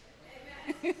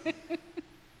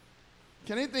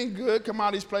 Can anything good come out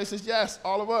of these places? Yes,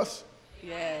 all of us.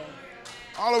 Yeah.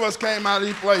 All of us came out of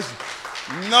these places.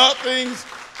 Nothing's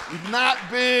not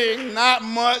big, not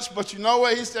much, but you know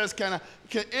what? He says, can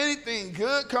anything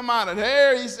good come out of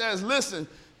there? He says, listen,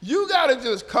 you got to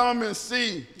just come and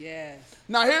see. Yes.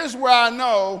 Now, here's where I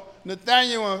know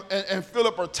Nathaniel and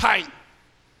Philip are tight.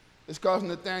 It's because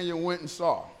Nathaniel went and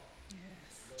saw. Yes.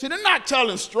 See, they're not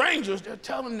telling strangers. They're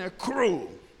telling their crew.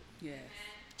 Yes.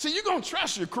 See, you're going to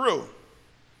trust your crew.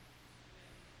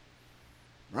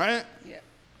 Right? Yeah.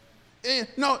 And,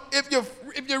 no, if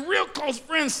your real close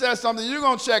friend says something, you're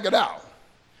going to check it out.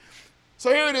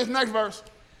 So here it is, next verse.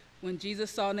 When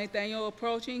Jesus saw Nathanael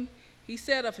approaching, he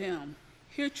said of him,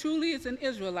 here truly is an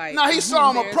Israelite. Now, he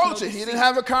saw him approaching. No He didn't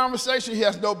have a conversation. He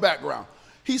has no background.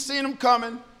 He seen him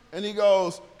coming, and he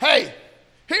goes, hey,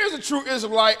 here's a true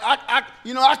Israelite. I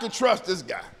can trust this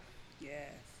guy. Yes.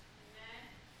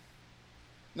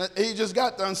 Now, he just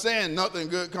got done saying nothing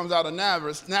good comes out of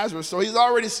Nazareth, so he's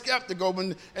already skeptical.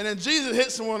 And then Jesus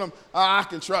hits him with him, I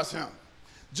can trust him.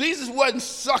 Jesus wasn't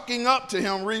sucking up to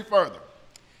him. Read further.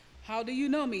 How do you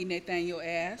know me? Nathanael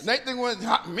asked. Nathan went,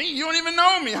 me? You don't even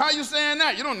know me. How are you saying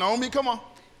that? You don't know me. Come on.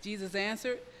 Jesus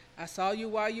answered, I saw you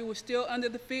while you were still under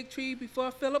the fig tree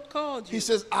before Philip called you. He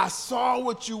says, I saw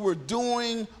what you were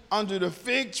doing under the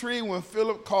fig tree when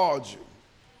Philip called you.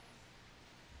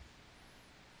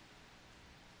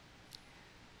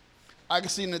 I can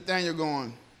see Nathaniel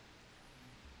going,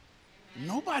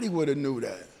 nobody would have knew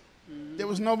that. There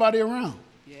was nobody around.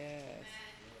 Yes.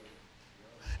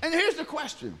 And here's the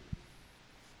question.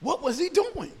 What was he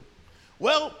doing?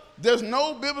 Well, there's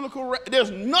no biblical, there's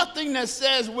nothing that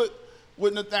says what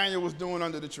Nathaniel was doing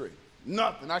under the tree.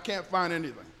 Nothing. I can't find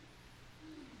anything.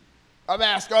 I've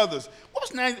asked others, what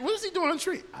is he doing on the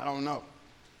tree? I don't know.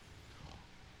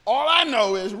 All I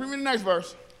know is, read me the next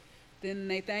verse. Then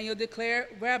Nathanael declared,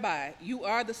 Rabbi, you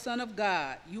are the Son of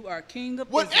God. You are King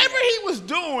of Whatever Israel. he was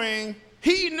doing,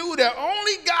 he knew that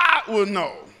only God would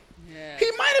know. Yes.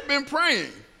 He might have been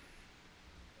praying.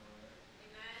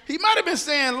 He might have been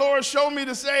saying, Lord, show me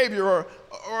the Savior, or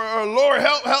Lord,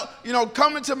 help,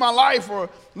 come into my life, or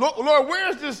Lord,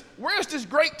 where's this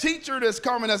great teacher that's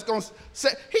coming that's going to say,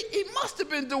 he must have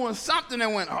been doing something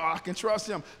that went, I can trust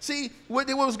him. See, what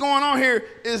was going on here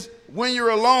is when you're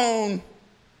alone,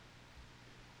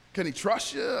 can he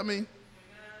trust you? I mean,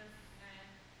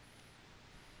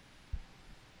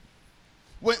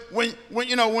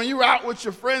 when you're out with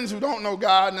your friends who don't know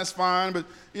God, and that's fine, but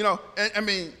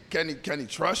can he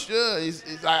trust you? He's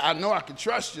like, I know I can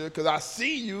trust you because I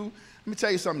see you. Let me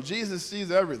tell you something. Jesus sees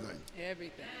everything.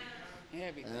 Everything.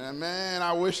 And man,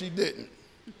 I wish he didn't.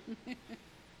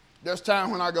 There's time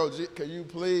when I go, can you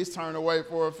please turn away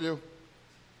for a few?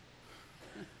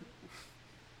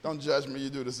 Don't judge me. You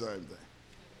do the same thing.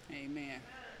 Amen.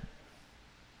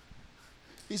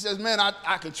 He says, man,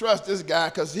 I can trust this guy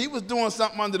because he was doing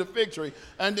something under the fig tree,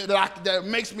 and that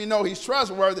makes me know he's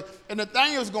trustworthy. And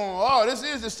Nathaniel's going, this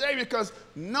is the Savior, because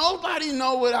nobody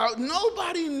would have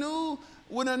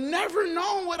never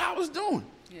known what I was doing.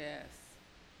 Yes.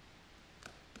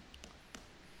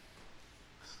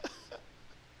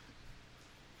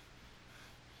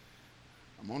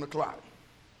 I'm on the clock.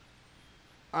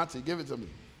 Auntie, give it to me.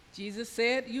 Jesus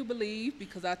said, you believe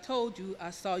because I told you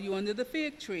I saw you under the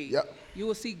fig tree. Yep. You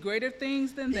will see greater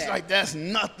things than that. He's like, that's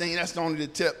nothing. That's only the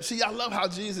tip. See, I love how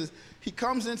Jesus, he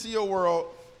comes into your world,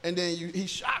 and then he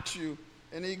shocks you,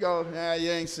 and he goes,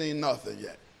 you ain't seen nothing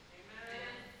yet.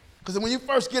 Because when you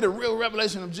first get a real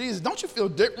revelation of Jesus, don't you feel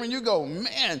different? You go,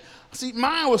 man. See,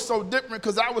 mine was so different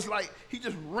because I was like, he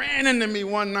just ran into me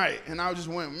one night, and I just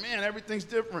went, man, everything's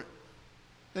different.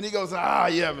 And he goes, you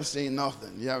haven't seen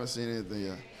nothing. You haven't seen anything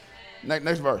yet.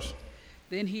 Next verse.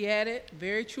 Then he added,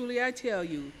 very truly I tell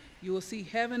you, you will see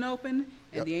heaven open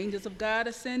and the angels of God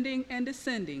ascending and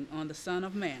descending on the Son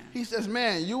of Man. He says,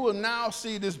 man, you will now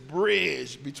see this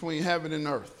bridge between heaven and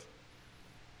earth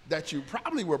that you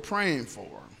probably were praying for.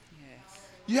 Yes.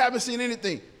 You haven't seen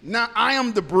anything. Now I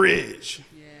am the bridge.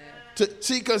 Yeah.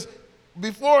 See, because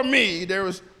before me, there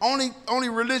was only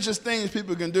religious things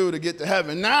people can do to get to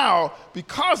heaven. Now,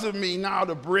 because of me, now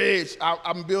the bridge,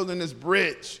 I'm building this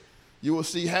bridge. You will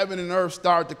see heaven and earth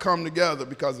start to come together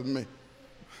because of me.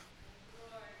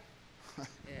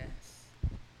 Yes.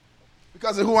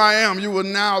 Because of who I am, you will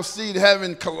now see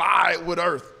heaven collide with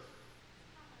earth.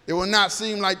 It will not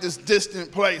seem like this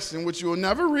distant place in which you will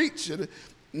never reach.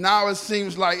 Now it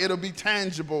seems like it'll be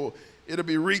tangible. It'll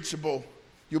be reachable.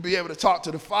 You'll be able to talk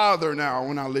to the Father now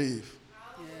when I leave.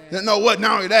 Yeah. You know what?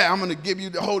 Not only that, I'm going to give you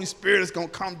the Holy Spirit that's going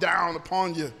to come down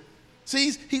upon you.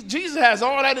 See, Jesus has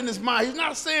all that in his mind. He's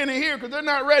not saying it here because they're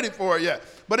not ready for it yet.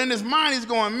 But in his mind, he's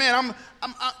going, man,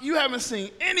 you haven't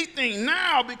seen anything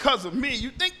now because of me. You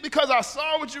think because I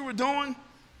saw what you were doing,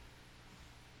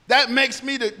 that makes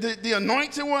me the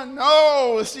anointed one?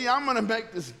 No, see, I'm going to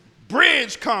make this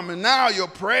bridge come, and now your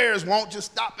prayers won't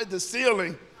just stop at the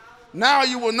ceiling. Now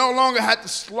you will no longer have to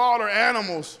slaughter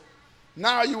animals.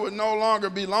 Now you will no longer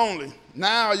be lonely.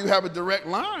 Now you have a direct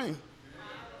line.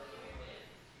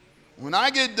 When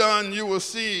I get done, you will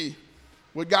see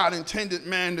what God intended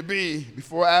man to be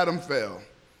before Adam fell.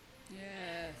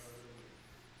 Yes.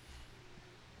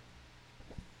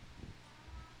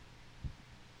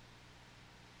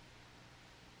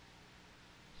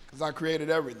 Because I created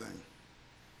everything.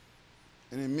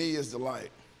 And in me is the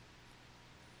light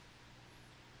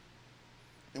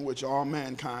in which all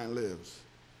mankind lives.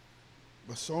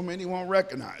 But so many won't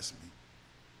recognize me.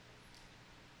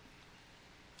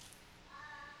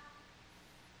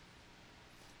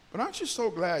 But aren't you so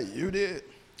glad you did?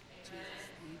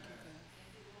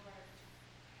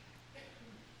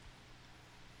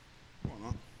 Hold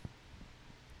on.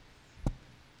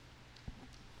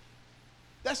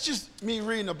 That's just me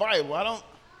reading the Bible. I don't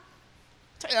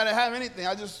tell you I didn't have anything.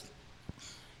 I just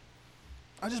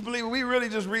believe if we really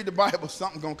just read the Bible,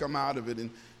 something's going to come out of it.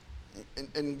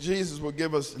 And Jesus will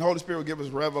give us, the Holy Spirit will give us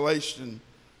revelation.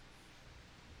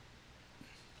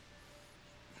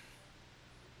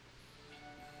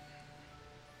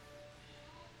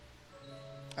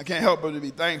 I can't help but to be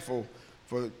thankful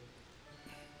for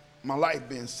my life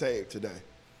being saved today.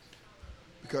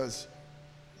 Because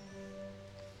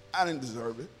I didn't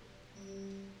deserve it.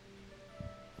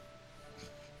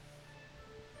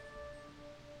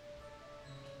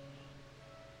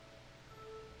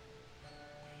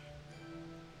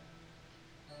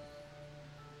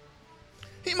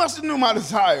 He must have knew my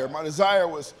desire. My desire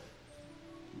was,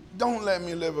 don't let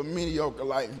me live a mediocre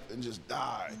life and just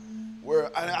die.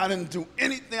 Where I didn't do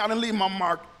anything. I didn't leave my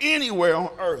mark anywhere on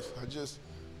earth. I just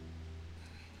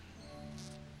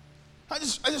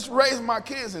raised my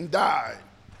kids and died.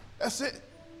 That's it.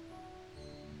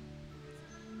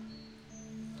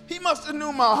 He must have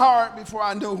knew my heart before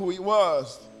I knew who he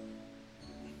was.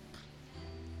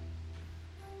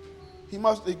 He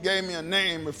must have gave me a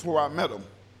name before I met him.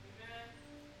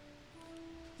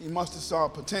 He must have saw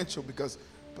potential, because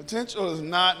potential is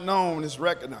not known, it's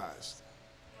recognized.